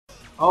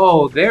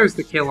Oh, there's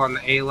the kill on the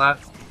Ayla.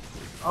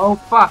 Oh,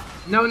 fuck.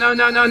 No, no,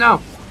 no, no,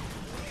 no.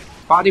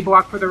 Body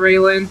block for the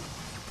Raylan.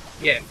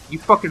 Yeah, you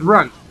fucking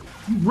run.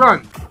 You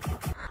run.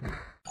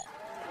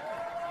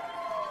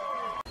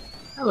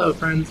 Hello,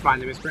 friends. My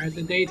name is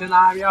Brandon Dayton.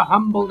 I'm your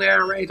humble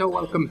narrator.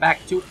 Welcome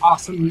back to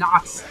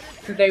Awesomenauts.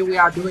 Today we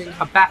are doing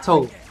a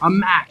battle, a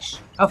match,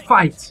 a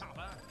fight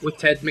with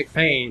Ted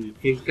McPain.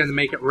 He's gonna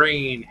make it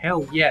rain.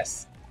 Hell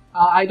yes.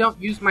 I don't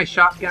use my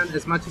shotgun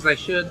as much as I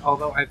should,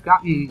 although I've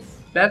gotten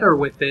better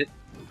with it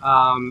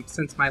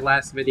since my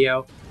last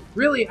video.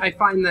 Really, I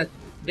find that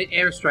the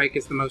airstrike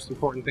is the most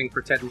important thing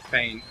for Ted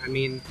McPain. I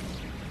mean,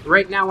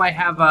 right now I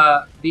have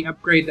the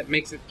upgrade that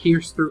makes it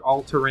pierce through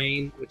all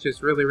terrain, which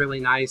is really, really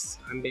nice.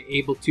 I'm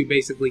able to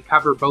basically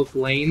cover both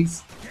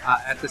lanes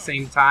at the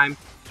same time.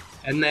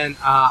 And then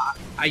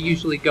I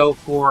usually go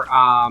for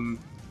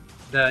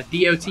the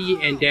DOT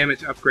and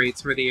damage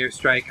upgrades for the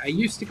airstrike. I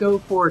used to go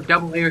for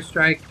double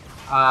airstrike.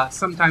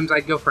 Sometimes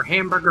I'd go for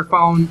hamburger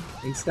phone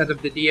instead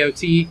of the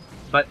DOT.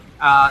 But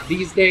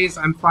these days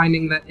I'm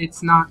finding that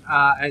it's not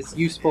as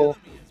useful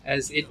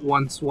as it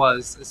once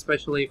was,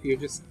 especially if you're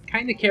just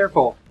kind of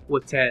careful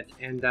with Ted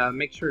and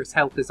make sure his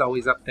health is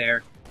always up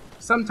there.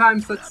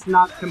 Sometimes that's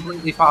not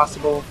completely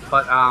possible,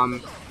 but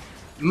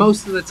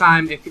most of the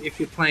time, if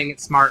you're playing it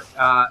smart,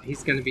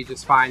 he's going to be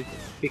just fine,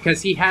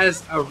 because he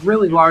has a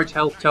really large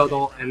health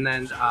total, and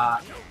then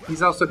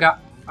he's also got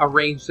a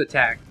ranged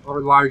attack,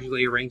 or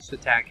largely a ranged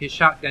attack. His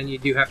shotgun, you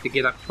do have to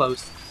get up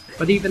close,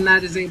 but even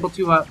that is able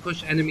to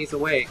push enemies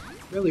away.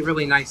 Really,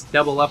 really nice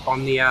double up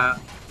on the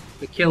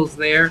kills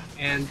there,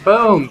 and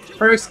boom!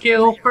 First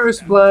kill,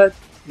 first blood.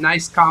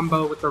 Nice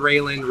combo with the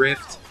Raylan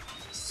Rift.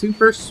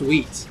 Super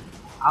sweet.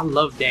 I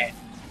love that.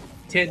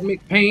 Ted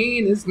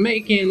McPain is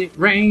making it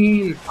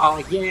rain.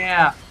 Oh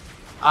yeah.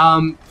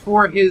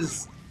 For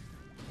his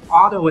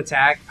auto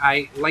attack,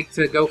 I like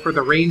to go for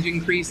the range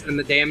increase and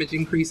the damage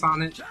increase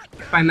on it.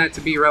 I find that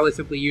to be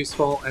relatively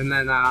useful, and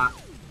then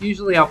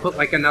usually I'll put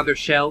like another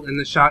shell in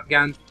the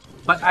shotgun.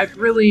 But I've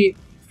really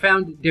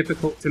found it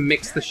difficult to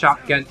mix the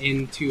shotgun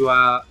into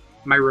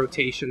my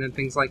rotation and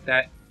things like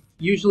that.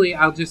 Usually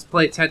I'll just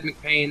play Ted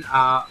McPain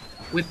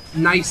with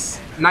nice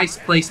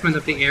placement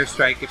of the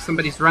airstrike. If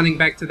somebody's running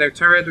back to their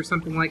turret or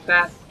something like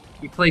that,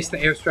 you place the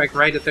airstrike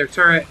right at their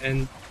turret,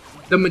 and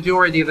the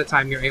majority of the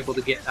time you're able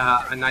to get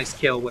a nice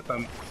kill with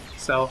them.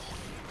 So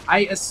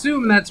I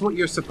assume that's what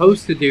you're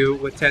supposed to do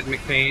with Ted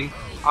McPain.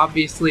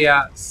 Obviously,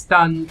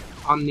 stun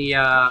on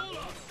the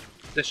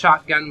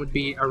shotgun would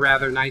be a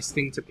rather nice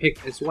thing to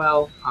pick as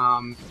well.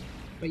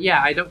 But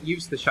yeah, I don't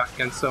use the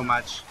shotgun so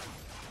much.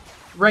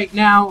 Right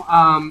now,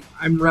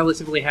 I'm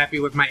relatively happy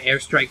with my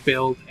airstrike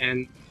build,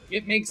 and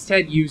it makes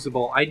Ted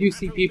usable. I do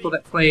see people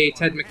that play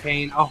Ted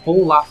McPain a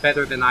whole lot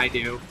better than I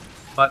do,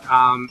 but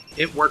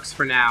it works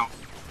for now.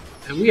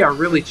 And we are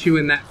really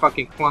chewing that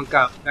fucking clunk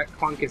up. That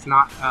clunk is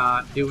not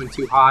doing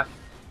too hot.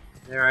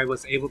 There I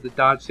was able to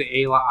dodge the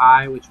Ayla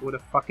Eye, which would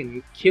have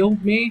fucking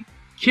killed me.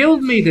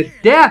 Killed me to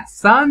death,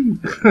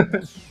 son!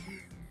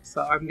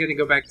 So I'm gonna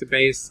go back to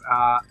base,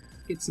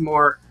 get some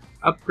more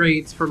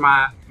upgrades for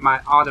my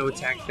auto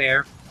attack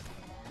there,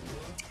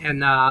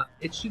 and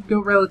it should go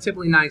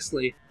relatively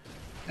nicely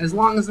as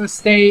long as I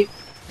stay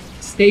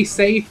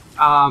safe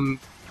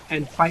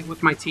and fight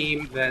with my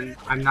team. Then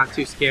I'm not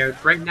too scared.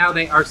 Right now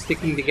they are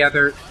sticking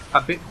together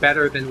a bit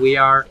better than we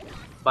are,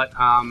 but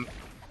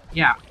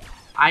yeah,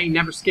 I ain't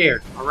never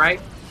scared. All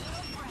right,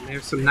 and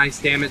there's some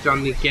nice damage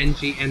on the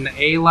Genji and the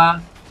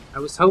Ayla. I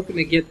was hoping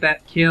to get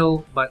that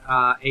kill, but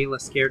Ayla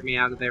scared me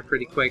out of there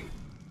pretty quick.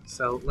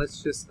 So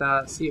let's just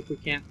see if we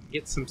can't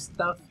get some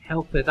stuff,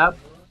 health it up,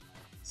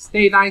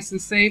 stay nice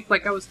and safe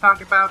like I was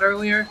talking about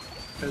earlier,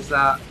 because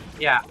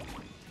yeah,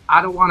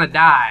 I don't want to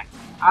die.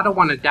 I don't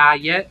want to die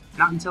yet,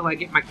 not until I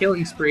get my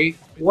killing spree.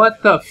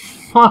 What the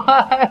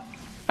fuck?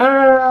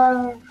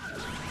 Oh,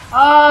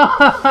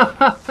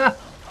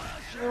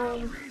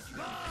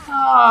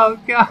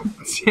 god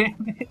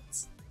damn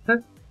it.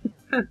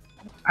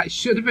 I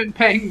should have been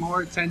paying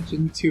more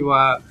attention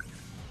to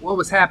what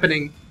was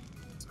happening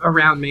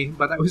around me,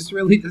 but I was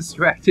really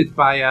distracted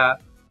by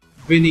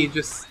Vinny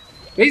just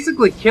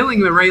basically killing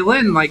the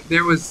Raylan. Like,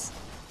 there was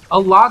a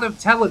lot of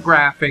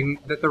telegraphing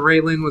that the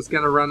Raylan was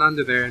gonna run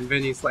under there, and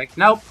Vinny's like,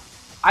 nope,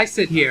 I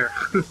sit here.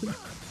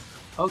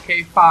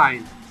 Okay,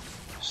 fine.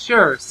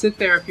 Sure, sit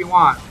there if you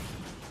want.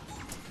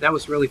 That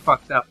was really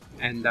fucked up,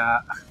 and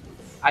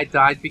I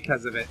died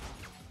because of it.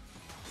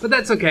 But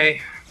that's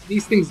okay.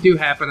 These things do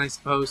happen, I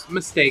suppose.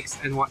 Mistakes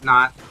and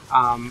whatnot.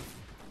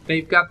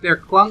 They've got their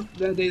clunk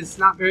that is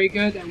not very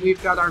good, and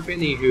we've got our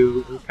Vinny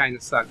who kind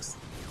of sucks.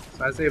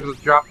 So I was able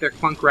to drop their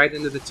clunk right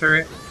into the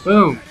turret.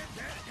 Boom!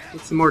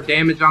 Get some more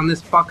damage on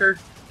this fucker.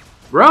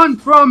 Run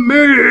from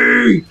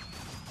me!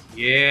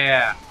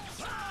 Yeah!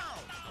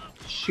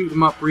 Shoot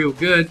him up real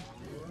good.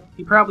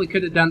 He probably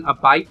could have done a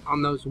bite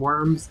on those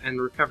worms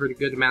and recovered a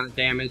good amount of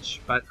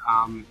damage, but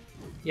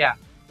yeah.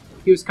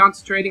 He was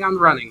concentrating on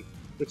running,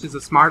 which is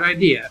a smart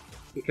idea,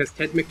 because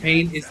Ted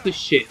McPain is the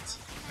shit.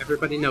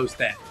 Everybody knows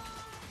that.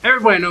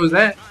 Everybody knows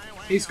that.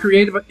 He's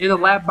created in a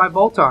lab by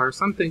Volta or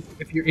something,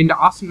 if you're into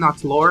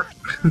Awesomenauts lore.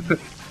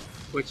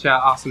 Which,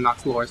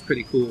 Awesomenauts lore is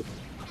pretty cool.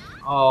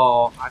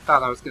 Oh, I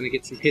thought I was going to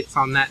get some hits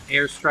on that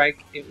airstrike.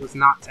 It was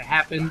not to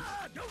happen.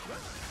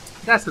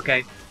 That's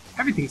okay.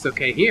 Everything's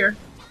okay here.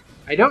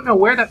 I don't know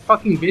where that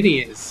fucking Vinny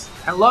is.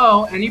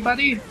 Hello,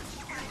 anybody?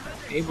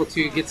 Able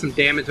to get some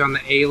damage on the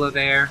Ayla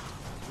there.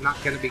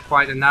 Not going to be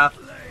quite enough.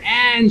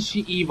 And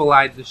she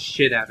evil-eyed the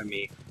shit out of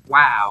me.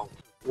 Wow.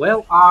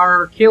 Well,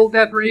 our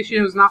kill-death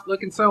ratio is not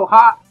looking so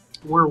hot.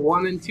 We're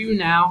 1 and 2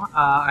 now.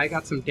 I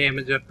got some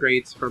damage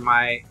upgrades for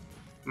my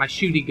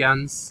shooty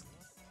guns.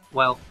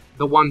 Well,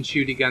 the one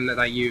shooty gun that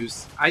I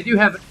use. I do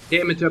have a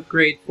damage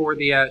upgrade for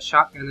the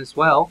shotgun as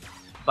well.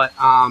 But,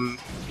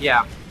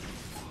 yeah.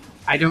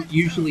 I don't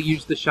usually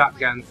use the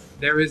shotgun.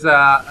 There is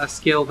a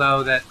skill,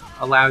 though, that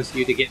allows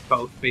you to get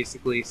both,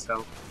 basically.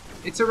 So,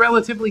 it's a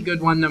relatively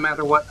good one no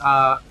matter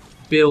what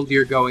build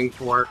you're going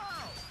for.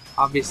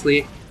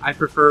 Obviously, I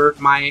prefer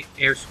my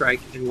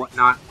airstrike and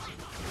whatnot.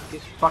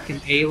 This fucking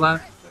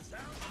Ayla.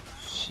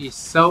 She's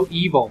so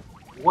evil.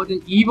 What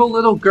an evil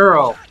little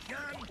girl.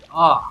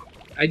 Oh,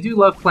 I do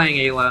love playing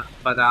Ayla,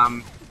 but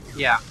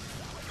yeah.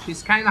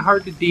 She's kind of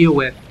hard to deal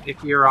with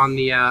if you're on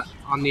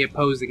the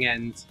opposing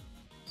end.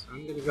 So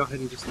I'm gonna go ahead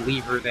and just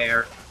leave her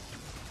there.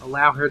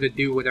 Allow her to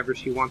do whatever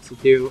she wants to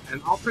do,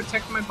 and I'll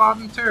protect my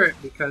bottom turret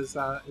because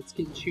it's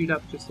getting chewed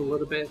up just a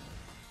little bit.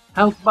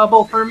 Health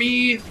bubble for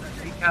me,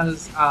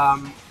 because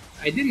I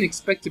didn't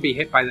expect to be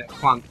hit by that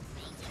clunk.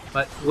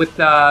 But with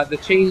the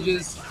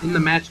changes in the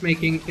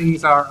matchmaking,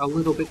 things are a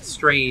little bit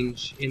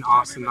strange in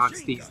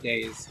Awesomenauts these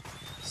days.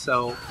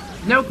 So,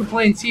 no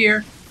complaints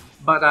here,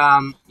 but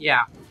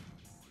yeah.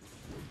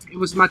 It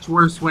was much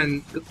worse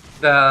when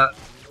the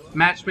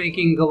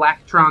matchmaking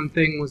Galactron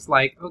thing was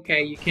like,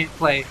 okay, you can't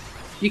play.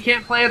 You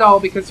can't play at all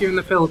because you're in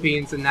the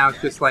Philippines, and now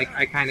it's just like,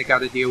 I kind of got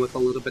to deal with a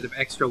little bit of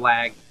extra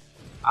lag.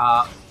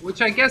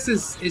 Which I guess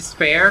is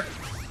fair.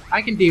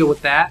 I can deal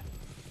with that.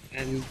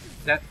 And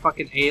that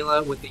fucking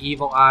Ayla with the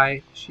evil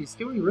eye, she's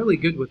doing really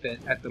good with it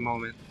at the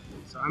moment.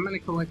 So I'm going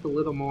to collect a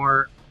little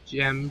more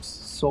gems.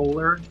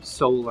 Solar,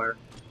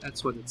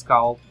 that's what it's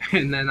called.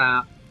 And then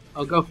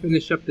I'll go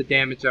finish up the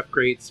damage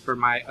upgrades for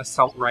my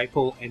assault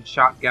rifle and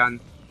shotgun.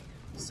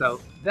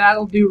 So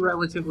that'll do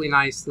relatively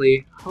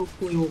nicely.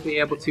 Hopefully we'll be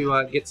able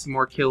to get some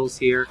more kills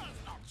here.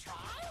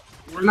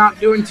 We're not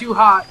doing too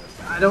hot.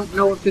 I don't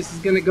know if this is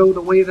going to go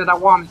the way that I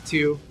want it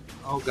to.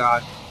 Oh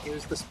god,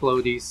 here's the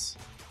splodies.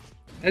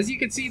 As you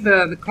can see,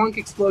 the clunk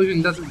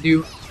explosion doesn't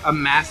do a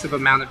massive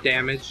amount of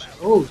damage.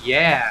 Oh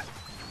yeah!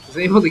 I was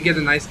able to get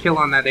a nice kill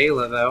on that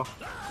Ayla though.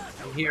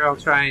 And here I'll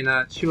try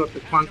and chew up the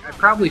clunk. I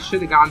probably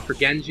should have gone for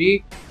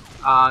Genji,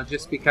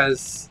 just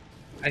because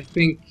I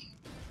think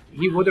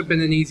he would have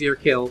been an easier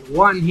kill.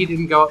 One, he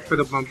didn't go up for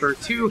the bumper.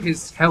 Two,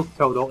 his health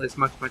total is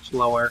much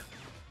lower.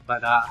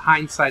 But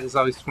hindsight is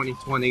always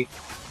 20/20.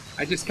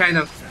 I just kind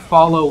of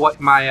follow what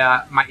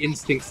my my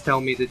instincts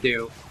tell me to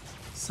do.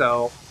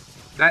 So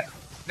that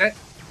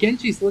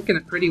Genji's looking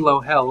at pretty low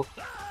health.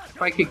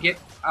 If I could get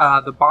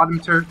the bottom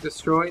turret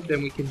destroyed,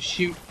 then we can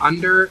shoot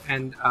under,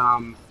 and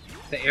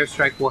the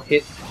airstrike will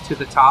hit to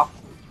the top.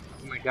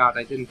 Oh my god,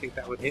 I didn't think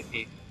that would hit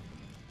me.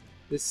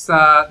 This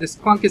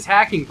clunk is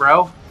hacking,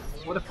 bro.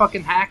 What a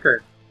fucking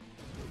hacker.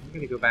 I'm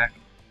gonna go back.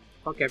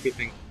 Fuck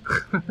everything.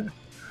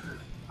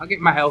 I'll get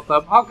my health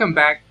up. I'll come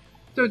back.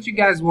 Don't you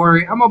guys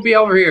worry. I'm gonna be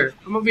over here.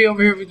 I'm gonna be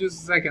over here for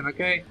just a second,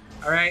 okay?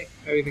 Alright?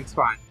 Everything's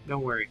fine.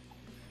 Don't worry.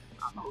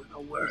 I'm a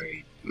little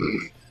worried.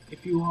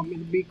 If you want me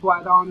to be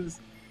quite honest,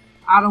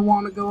 I don't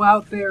want to go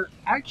out there.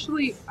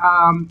 Actually,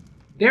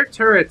 their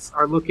turrets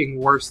are looking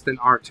worse than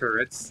our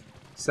turrets.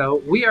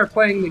 So we are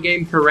playing the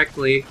game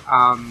correctly.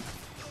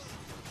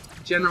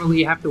 Generally,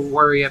 you have to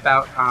worry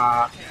about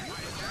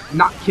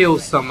not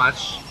kills so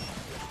much.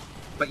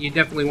 But you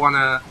definitely want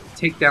to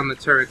take down the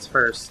turrets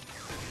first.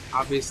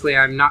 Obviously,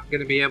 I'm not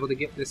going to be able to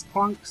get this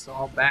clunk, so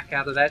I'll back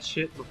out of that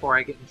shit before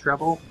I get in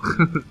trouble.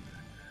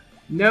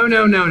 No,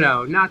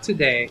 not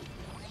today.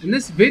 And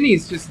this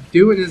Vinny's just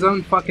doing his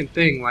own fucking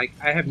thing. Like,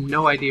 I have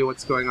no idea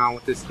what's going on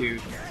with this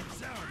dude.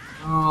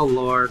 Oh,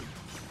 Lord.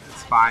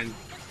 It's fine.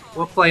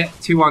 We'll play it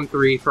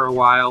 2-on-3 for a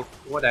while.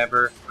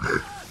 Whatever.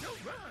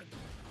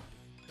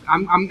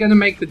 I'm gonna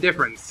make the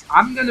difference.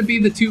 I'm gonna be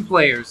the 2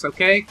 players,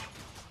 okay?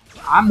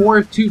 I'm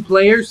worth 2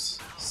 players.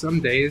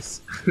 Some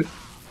days.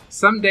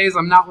 Some days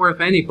I'm not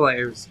worth any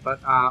players, but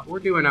we're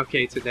doing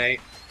okay today.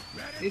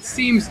 It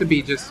seems to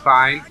be just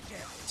fine.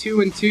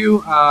 2 and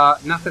 2,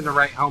 nothing to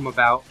write home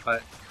about,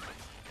 but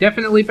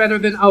definitely better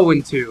than 0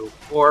 and 2,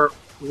 or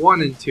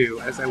 1 and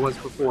 2, as I was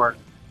before.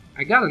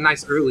 I got a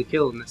nice early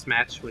kill in this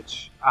match,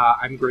 which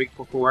I'm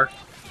grateful for.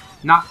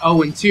 Not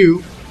 0 and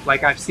 2,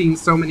 like I've seen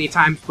so many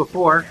times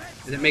before,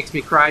 and it makes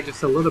me cry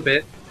just a little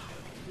bit.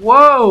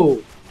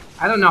 Whoa!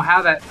 I don't know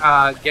how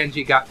that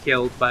Genji got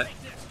killed, but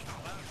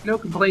no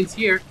complaints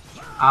here.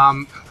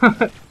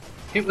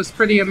 It was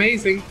pretty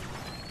amazing.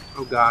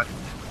 Oh god.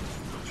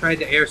 Tried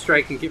to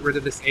airstrike and get rid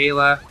of this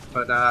Ayla,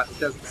 but it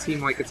doesn't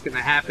seem like it's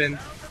gonna happen.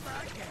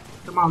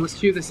 Come on, let's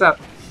chew this up.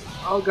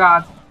 Oh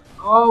god.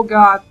 Oh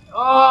god.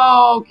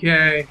 Oh,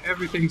 okay.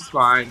 Everything's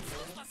fine.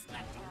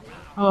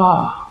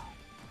 Oh,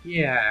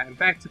 yeah. And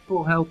back to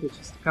full health with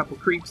just a couple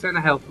creeps and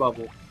a health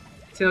bubble.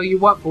 Tell you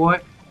what, boy.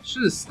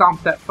 Should have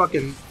stomped that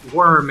fucking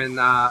worm and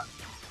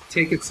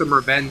taken some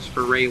revenge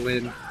for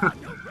Raylan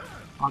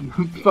on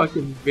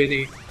fucking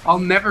Vinny. I'll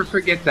never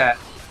forget that.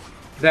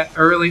 That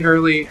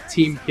early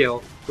team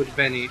kill with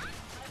Vinny.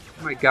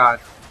 Oh my god.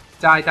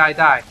 Die, die,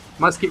 die.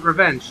 Must get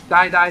revenge.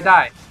 Die, die,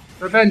 die.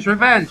 Revenge,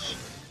 revenge!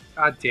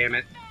 God damn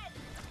it.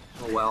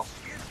 Oh well.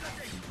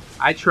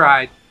 I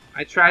tried.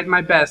 I tried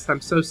my best.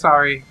 I'm so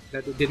sorry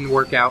that it didn't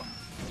work out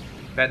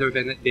better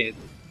than it did.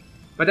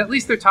 But at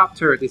least their top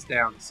turret is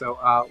down, so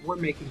we're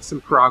making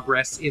some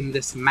progress in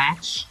this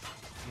match.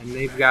 And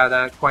they've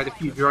got quite a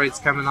few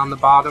droids coming on the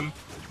bottom.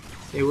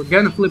 They were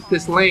gonna flip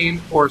this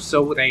lane, or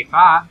so they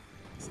thought.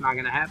 It's not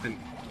gonna happen.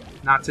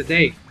 Not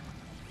today.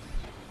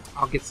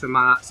 I'll get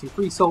some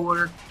free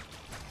solar.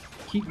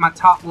 Keep my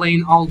top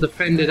lane all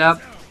defended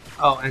up.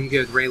 Oh, and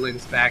good,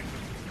 Raylan's back.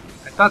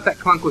 I thought that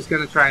Clunk was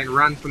gonna try and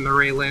run from the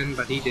Raylan,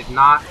 but he did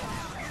not.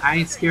 I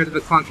ain't scared of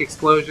the Clunk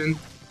explosion.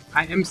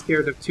 I am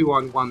scared of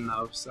 2-on-1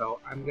 though, so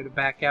I'm gonna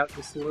back out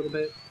just a little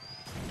bit.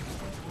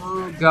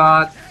 Oh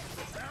god.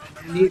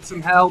 I need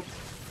some help.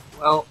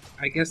 Well,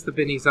 I guess the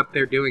Vinny's up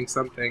there doing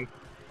something.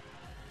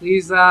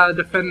 Please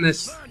defend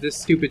this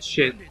stupid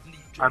shit.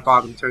 Our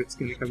bottom turret's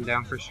gonna come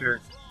down for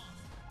sure.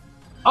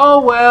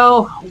 Oh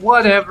well,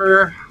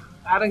 whatever.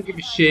 I don't give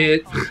a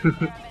shit.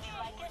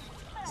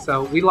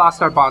 So we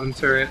lost our bottom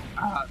turret.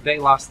 They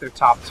lost their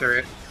top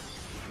turret.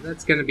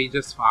 That's gonna be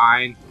just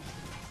fine.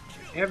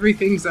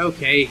 Everything's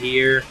okay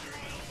here.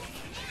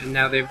 And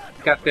now they've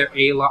got their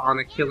Ayla on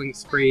a killing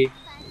spree.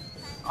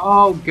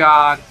 Oh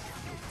god.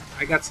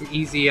 I got some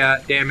easy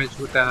damage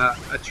with a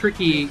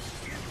tricky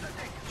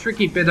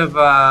bit of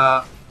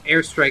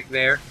airstrike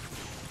there.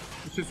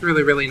 Which is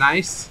really, really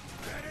nice.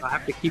 I'll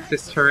have to keep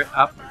this turret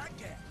up.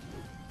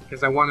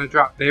 Because I want to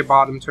drop their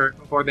bottom turret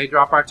before they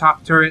drop our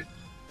top turret.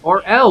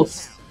 Or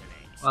else!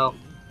 Well,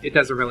 it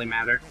doesn't really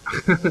matter.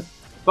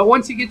 But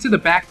once you get to the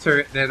back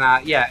turret, then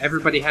yeah,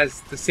 everybody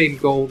has the same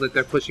goal that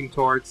they're pushing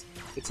towards.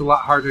 It's a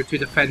lot harder to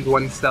defend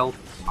oneself,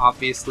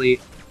 obviously.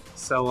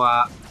 So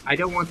I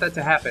don't want that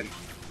to happen.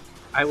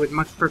 I would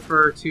much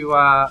prefer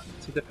to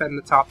defend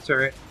the top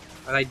turret,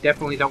 but I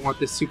definitely don't want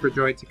this super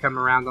droid to come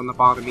around on the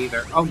bottom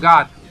either. Oh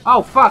god!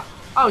 Oh fuck!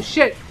 Oh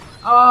shit!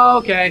 Oh,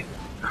 okay.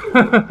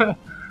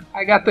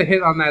 I got the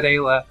hit on that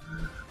Ayla.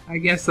 I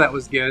guess that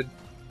was good.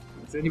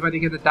 Is anybody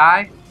gonna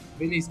die?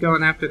 Vinny's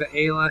going after the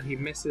Ayla. He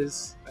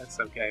misses. That's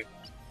okay.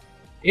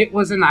 It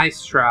was a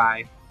nice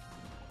try.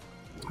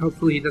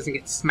 Hopefully he doesn't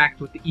get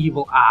smacked with the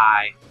evil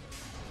eye.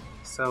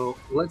 So,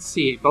 let's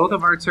see. Both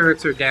of our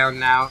turrets are down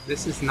now.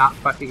 This is not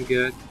fucking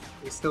good.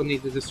 We still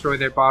need to destroy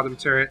their bottom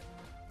turret.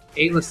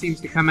 Ayla seems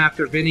to come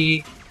after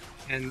Vinny,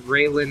 and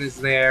Raylan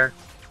is there.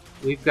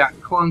 We've got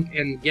Clunk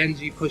and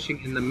Genji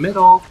pushing in the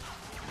middle.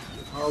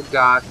 Oh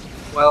god.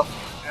 Well,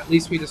 at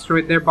least we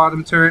destroyed their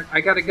bottom turret.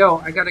 I gotta go.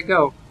 I gotta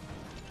go.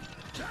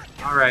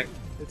 Alright.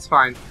 It's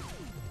fine.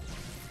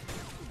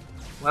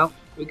 Well,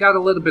 we got a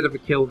little bit of a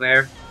kill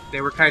there.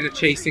 They were kind of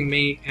chasing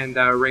me, and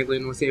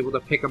Raylan was able to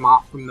pick them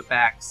off from the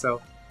back,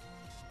 so...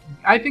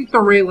 I think the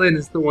Raylan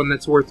is the one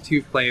that's worth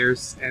 2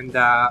 players, and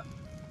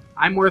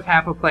I'm worth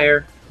half a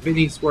player.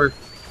 Vinny's worth,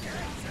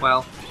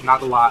 well,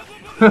 not a lot.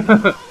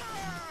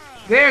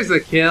 There's a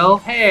kill!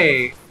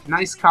 Hey!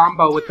 Nice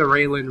combo with the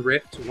Raylan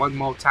Rift one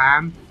more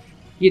time.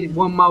 Get it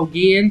one more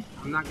again.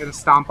 I'm not gonna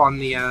stomp on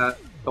the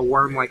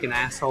worm like an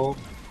asshole,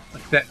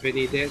 like that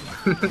Vinny did.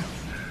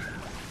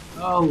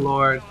 Oh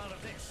lord.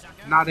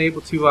 Not able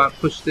to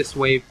push this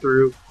wave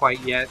through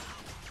quite yet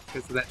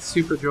because of that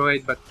super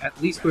droid, but at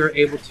least we were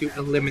able to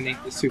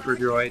eliminate the super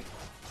droid.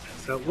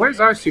 So where's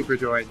our super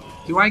droid?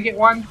 Do I get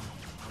one?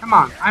 Come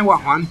on, I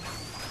want one.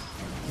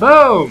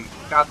 Boom!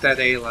 Got that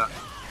Ayla.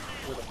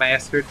 Little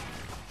bastard.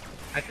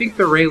 I think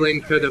the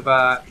Raylan could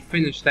have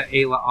finished that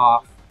Ayla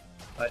off,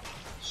 but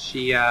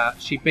she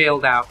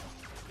bailed out.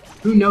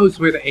 Who knows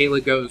where the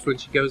Ayla goes when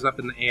she goes up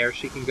in the air?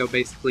 She can go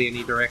basically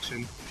any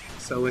direction.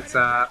 So it's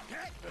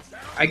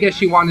I guess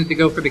she wanted to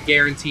go for the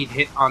guaranteed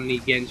hit on the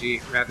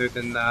Genji rather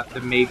than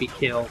the maybe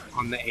kill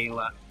on the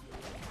Ayla.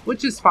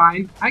 Which is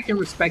fine. I can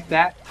respect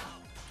that.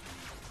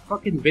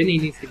 Fucking Vinny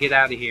needs to get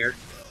out of here.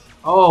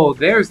 Oh,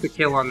 there's the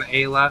kill on the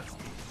Ayla.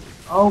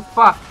 Oh,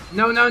 fuck.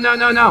 No, no, no,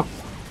 no, no.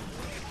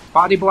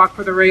 Body block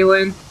for the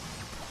Raylan.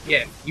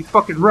 Yeah, you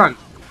fucking run.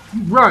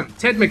 You run.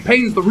 Ted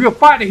McPain's the real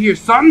fighter here,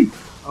 son.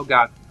 Oh,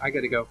 God. I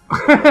gotta go.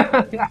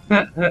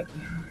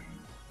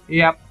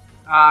 Yep.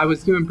 I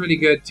was doing pretty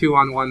good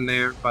 2-on-1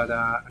 there, but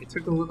I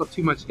took a little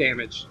too much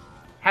damage.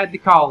 Had to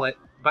call it,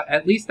 but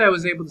at least I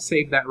was able to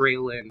save that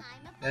Raylan.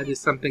 That is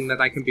something that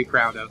I can be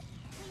proud of.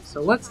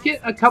 So let's get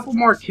a couple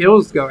more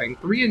kills going.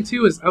 3 and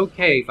 2 is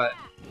okay, but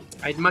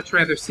I'd much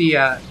rather see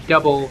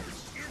double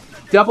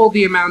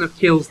the amount of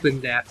kills than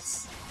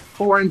deaths.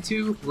 4 and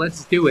 2,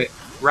 let's do it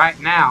right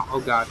now.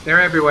 Oh god,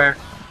 they're everywhere.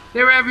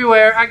 They're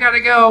everywhere. I gotta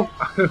go.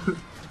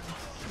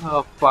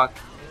 Oh fuck.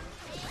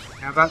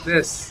 How about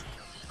this?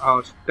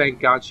 Oh, thank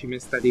God she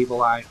missed that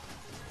evil eye.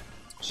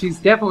 She's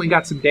definitely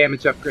got some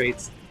damage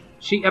upgrades.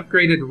 She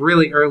upgraded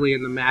really early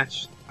in the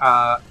match,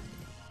 that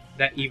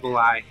evil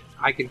eye.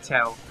 I can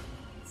tell.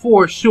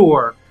 For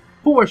sure.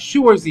 For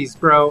surezies,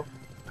 bro.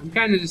 I'm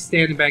kind of just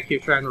standing back here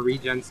trying to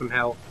regen some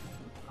health.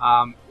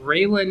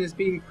 Raylan is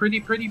being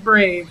pretty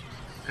brave.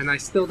 And I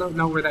still don't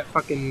know where that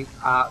fucking,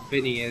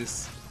 Vinny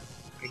is.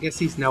 I guess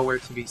he's nowhere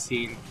to be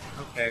seen.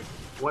 Okay,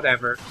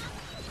 whatever.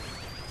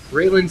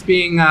 Raylan's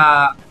being,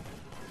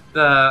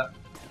 the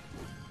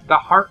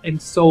heart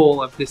and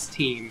soul of this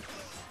team.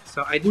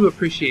 So I do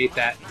appreciate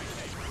that.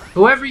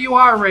 Whoever you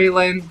are,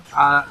 Raylan,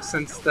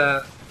 since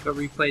the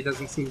replay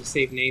doesn't seem to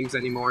save names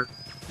anymore.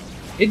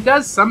 It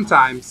does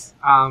sometimes.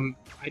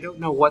 I don't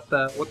know what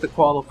the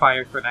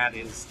qualifier for that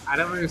is. I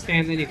don't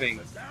understand anything.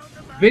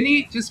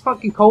 Vinny, just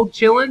fucking cold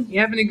chilling? You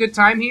having a good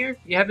time here?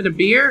 You having a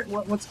beer?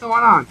 What's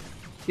going on?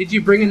 Did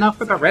you bring enough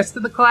for the rest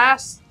of the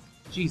class?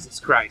 Jesus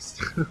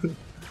Christ.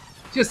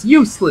 Just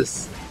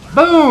useless.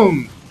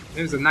 Boom!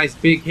 There's a nice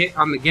big hit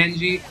on the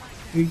Genji.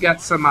 We've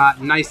got some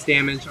nice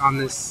damage on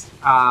this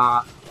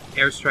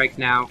airstrike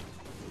now.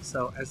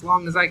 So as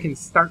long as I can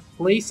start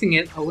placing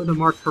it a little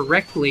more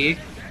correctly,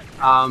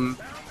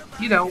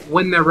 you know,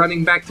 when they're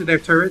running back to their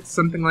turrets,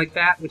 something like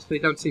that, which they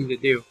don't seem to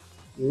do.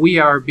 We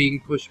are being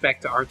pushed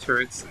back to our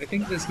turrets. I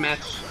think this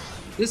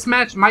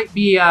match might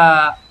be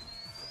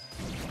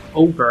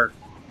over.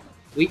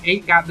 We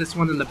ain't got this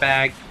one in the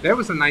bag. There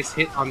was a nice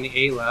hit on the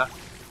Ayla.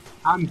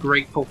 I'm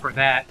grateful for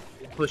that.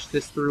 We'll push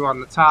this through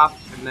on the top,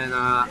 and then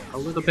a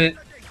little bit.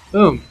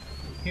 Boom.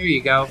 Here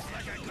you go.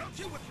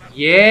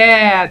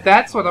 Yeah,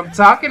 that's what I'm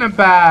talking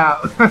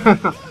about.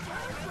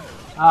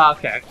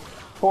 Okay.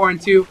 4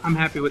 and 2. I'm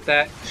happy with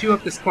that. Chew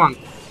up this clunk.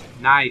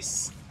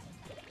 Nice.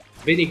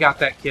 Vinny got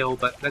that kill,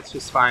 but that's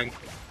just fine.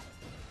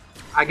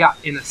 I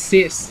got an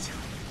assist,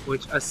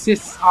 which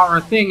assists are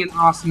a thing in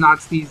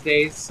Awesomenauts these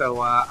days,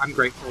 so I'm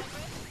grateful.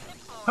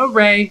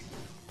 Hooray!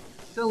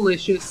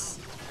 Delicious.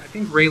 I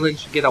think Raylan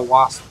should get a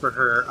wasp for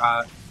her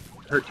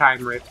her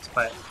time rift,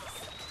 but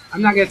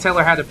I'm not gonna tell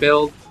her how to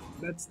build.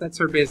 That's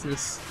her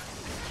business.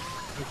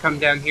 I'll come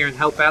down here and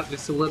help out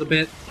just a little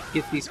bit.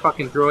 Get these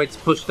fucking droids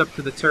pushed up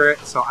to the turret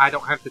so I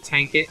don't have to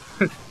tank it.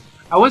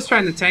 I was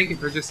trying to tank it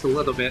for just a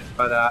little bit,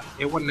 but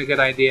it wasn't a good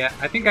idea.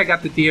 I think I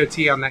got the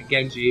DOT on that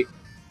Genji.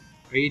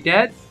 Are you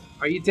dead?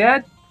 Are you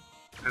dead?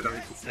 I don't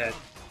think he's dead.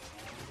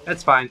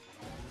 That's fine.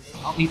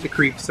 I'll eat the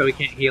creep so he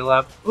can't heal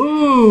up.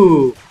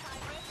 Ooh!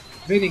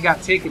 Vinny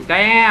got taken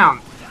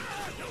down.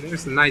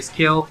 There's a nice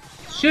kill.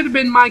 Should have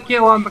been my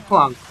kill on the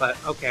clunk, but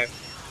okay.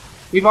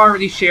 We've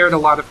already shared a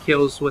lot of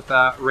kills with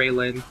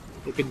Raylan.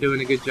 They've been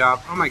doing a good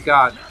job. Oh my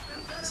god.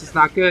 This is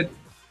not good.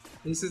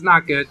 This is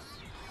not good.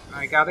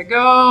 I gotta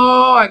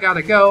go! I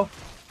gotta go!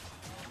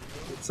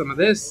 Get some of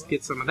this,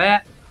 get some of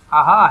that.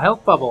 Haha,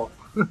 health bubble.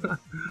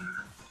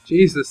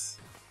 Jesus.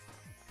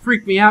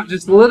 Freaked me out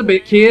just a little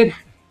bit, kid.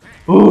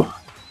 Ooh.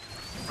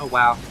 Oh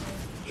wow.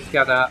 We've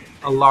got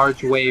a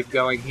large wave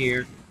going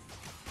here.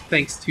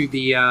 Thanks to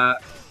the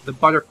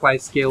butterfly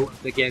skill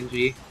of the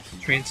Genji.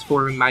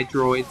 Transforming my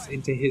droids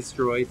into his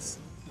droids.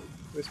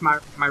 Where's my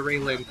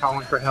Raylan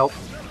calling for help?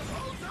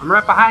 I'm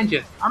right behind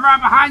you! I'm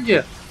right behind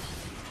you!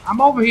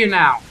 I'm over here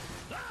now!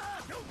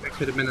 That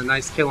could have been a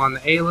nice kill on the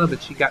Ayla,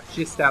 but she got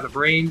just out of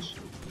range.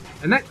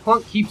 And that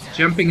clunk keeps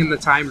jumping in the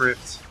time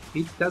rift.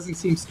 He doesn't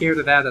seem scared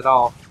of that at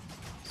all.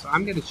 So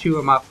I'm gonna chew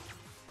him up.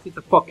 Get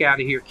the fuck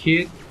out of here,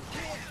 kid.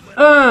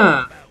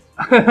 That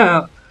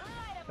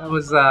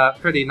was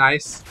pretty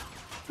nice.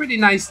 Pretty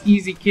nice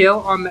easy kill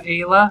on the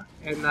Ayla.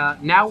 And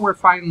now we're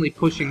finally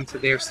pushing to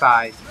their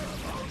side.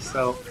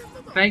 So,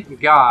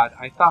 thank God.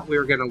 I thought we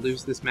were gonna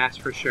lose this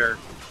match for sure.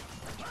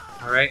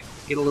 Alright,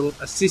 get a little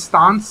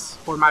assistance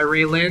for my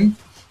Raylan.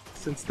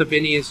 Since the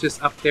Vinny is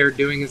just up there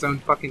doing his own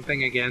fucking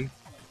thing again.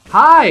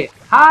 Hi!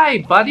 Hi,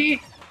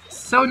 buddy!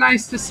 So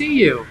nice to see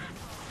you!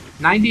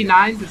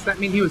 99? Does that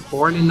mean he was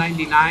born in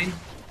 99?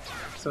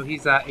 So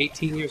he's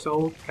 18 years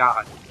old?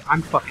 God,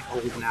 I'm fucking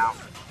old now.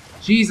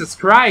 Jesus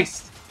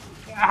Christ!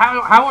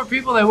 How are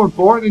people that were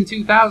born in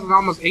 2000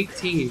 almost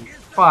 18?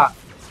 Fuck.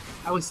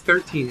 I was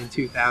 13 in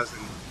 2000.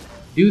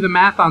 Do the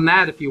math on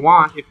that if you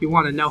want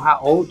to know how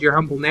old your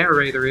humble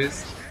narrator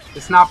is.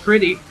 It's not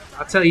pretty,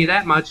 I'll tell you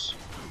that much.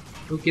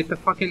 Go get the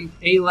fucking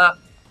Ayla.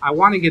 I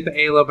want to get the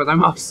Ayla, but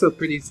I'm also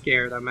pretty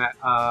scared. I'm at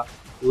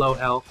low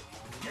health.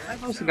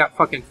 I've also got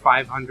fucking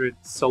 500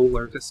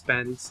 solar to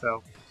spend,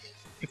 so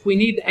if we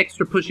need the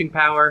extra pushing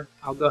power,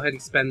 I'll go ahead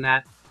and spend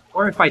that.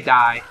 Or if I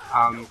die,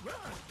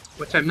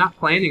 which I'm not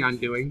planning on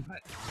doing, but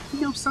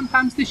you know,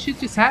 sometimes this shit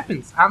just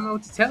happens. I don't know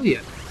what to tell you.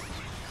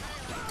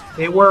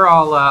 They were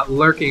all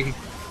lurking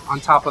on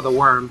top of the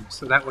worm,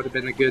 so that would have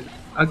been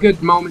a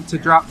good moment to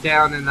drop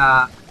down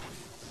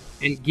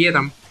and get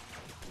them.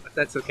 But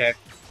that's okay.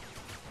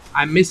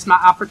 I missed my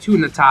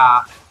opportunity.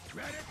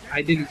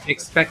 I didn't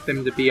expect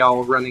them to be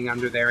all running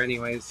under there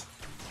anyways.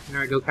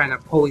 There I go, kind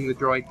of pulling the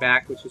droid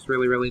back, which is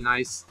really, really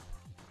nice.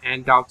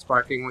 And dogs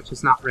barking, which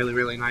is not really,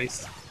 really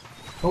nice.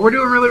 But we're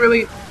doing really,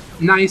 really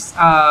nice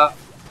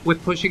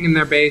with pushing in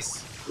their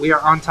base. we are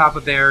on top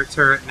of their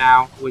turret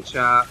now, which,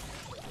 yeah,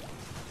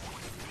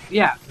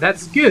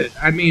 that's good.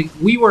 I mean,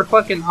 we were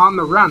fucking on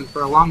the run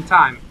for a long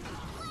time.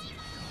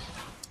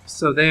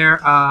 So they're,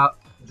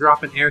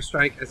 dropping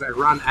airstrike as I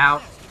run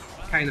out.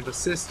 Kind of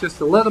assist just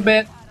a little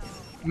bit.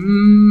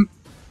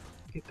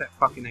 Get that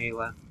fucking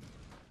Ayla.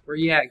 Where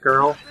you at,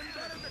 girl?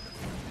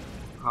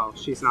 Oh,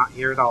 she's not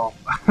here at all.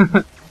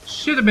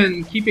 Should have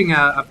been keeping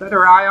a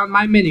better eye on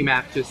my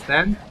mini-map just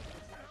then.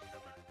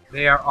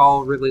 They are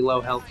all really low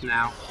health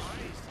now.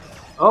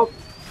 Oh,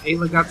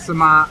 Ayla got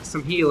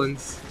some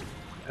healings.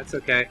 That's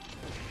okay.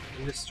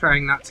 I'm just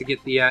trying not to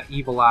get the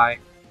evil eye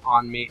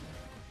on me.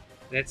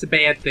 That's a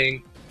bad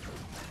thing.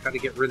 Gotta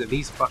get rid of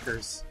these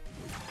fuckers.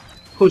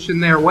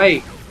 Pushing their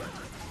weight.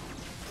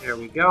 There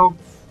we go.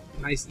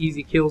 Nice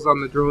easy kills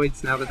on the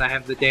droids now that I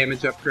have the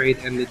damage upgrade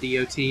and the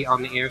DOT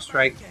on the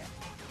airstrike.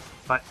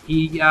 But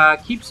he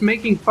keeps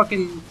making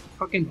fucking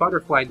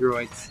butterfly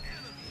droids.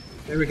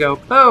 There we go.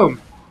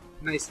 Boom!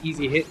 Nice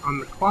easy hit on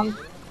the clunk.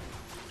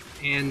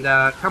 And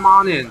come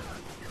on in.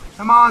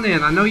 Come on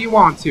in. I know you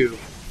want to.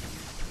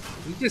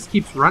 He just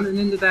keeps running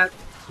into that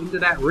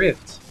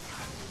rift.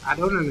 I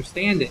don't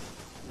understand it.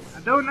 I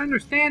don't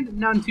understand it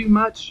none too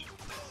much.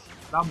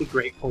 But I'll be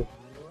grateful.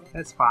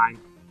 That's fine.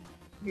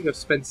 Let me go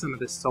spend some of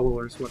this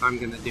solar is what I'm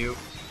gonna do.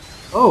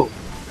 Oh!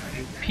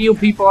 And peel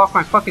people off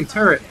my fucking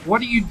turret.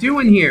 What are you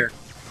doing here?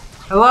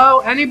 Hello?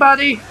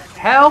 Anybody?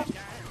 Help?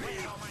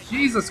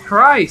 Jesus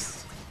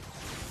Christ!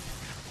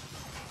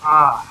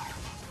 Ah.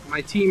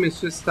 My team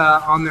is just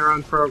on their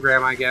own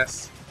program, I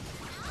guess.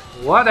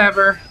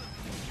 Whatever.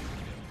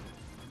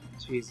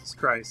 Jesus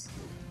Christ.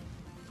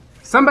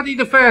 Somebody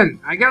defend!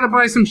 I gotta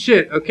buy some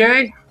shit,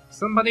 okay?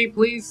 Somebody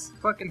please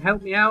fucking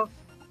help me out.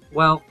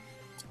 Well,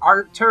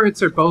 our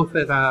turrets are both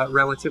at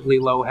relatively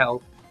low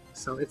health,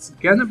 so it's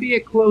gonna be a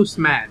close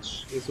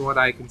match, is what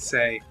I can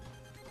say.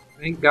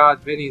 Thank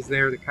God Vinny's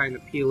there to kind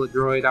of peel a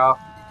droid off.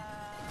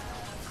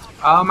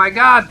 Oh my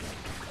god!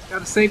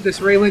 Gotta save this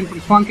railing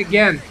from Clunk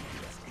again.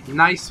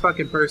 Nice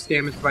fucking burst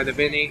damage by the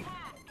Vinny.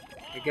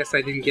 I guess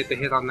I didn't get the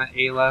hit on that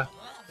Ayla.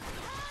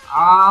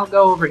 I'll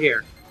go over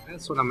here.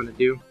 That's what I'm gonna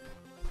do.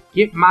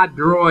 Get my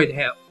droid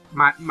health.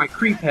 My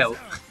creep health.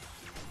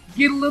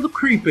 Get a little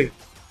creepy.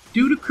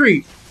 Do the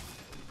creep.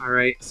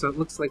 Alright, so it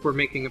looks like we're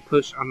making a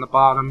push on the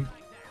bottom.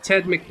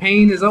 Ted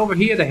McPain is over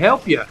here to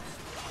help you.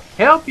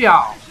 Help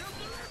y'all.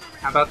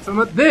 How about some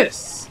of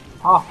this?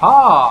 Ha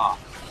ha.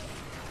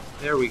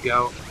 There we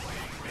go.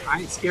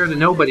 I ain't scared of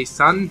nobody,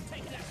 son.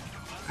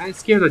 I ain't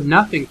scared of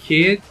nothing,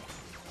 kid.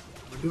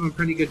 We're doing a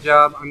pretty good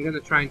job. I'm gonna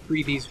try and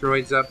free these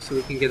droids up so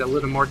we can get a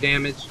little more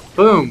damage.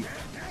 Boom.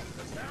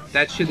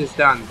 That shit is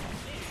done.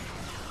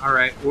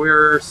 Alright,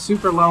 we're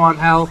super low on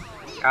health.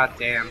 God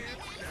damn.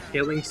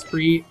 Killing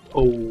spree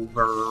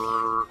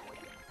over.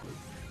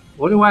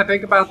 What do I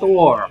think about the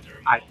war?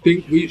 I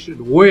think we should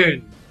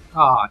win.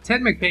 Ah,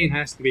 Ted McPain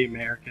has to be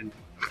American.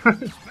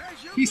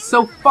 He's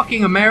so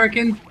fucking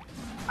American.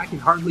 I can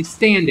hardly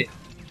stand it.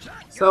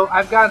 So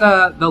I've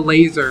got the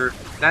laser.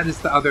 That is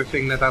the other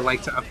thing that I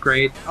like to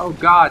upgrade. Oh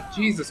God,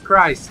 Jesus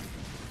Christ.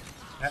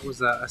 That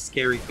was a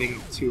scary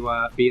thing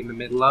to be in the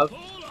middle of.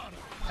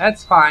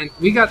 That's fine.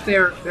 We got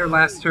their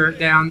last turret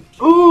down.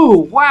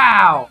 Ooh,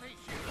 wow!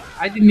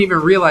 I didn't even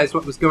realize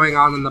what was going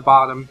on in the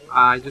bottom.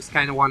 I just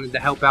kind of wanted to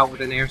help out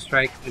with an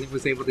airstrike, and it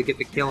was able to get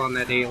the kill on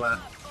that Ayla.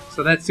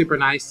 So that's super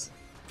nice.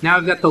 Now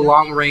I've got the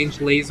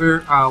long-range laser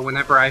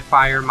whenever I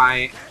fire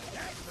my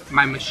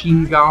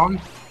machine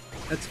gun.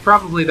 That's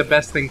probably the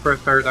best thing for a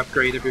third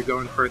upgrade if you're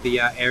going for the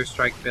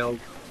airstrike build.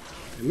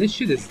 And this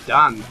shit is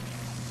done.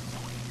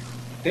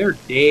 They're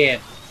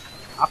dead.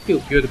 I feel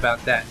good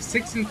about that.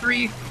 6 and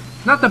 3,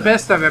 not the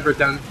best I've ever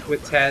done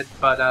with Ted,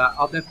 but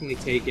I'll definitely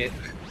take it.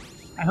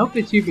 I hope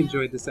that you've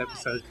enjoyed this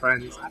episode,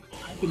 friends.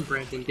 I've been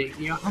Brandon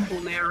Dayton, your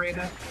humble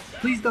narrator.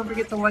 Please don't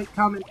forget to like,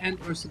 comment, and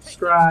or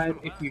subscribe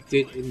if you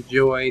did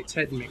enjoy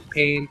Ted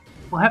McPain.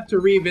 We'll have to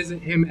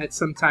revisit him at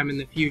some time in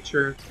the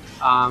future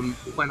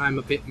when I'm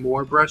a bit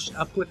more brushed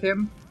up with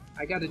him.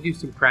 I gotta do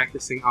some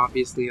practicing,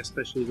 obviously,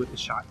 especially with the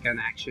shotgun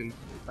action.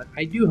 But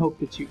I do hope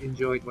that you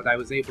enjoyed what I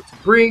was able to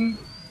bring.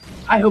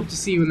 I hope to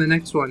see you in the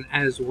next one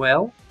as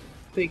well.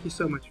 Thank you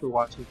so much for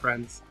watching,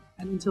 friends.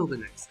 And until the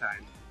next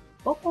time,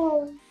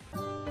 bye-bye.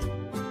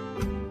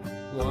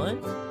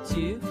 1,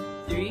 2,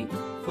 3,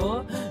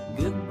 4.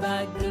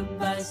 Goodbye,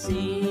 goodbye,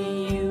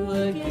 see you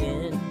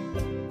again.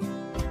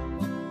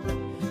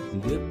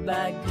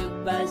 Goodbye,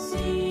 goodbye,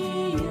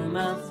 see you,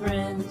 my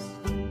friends.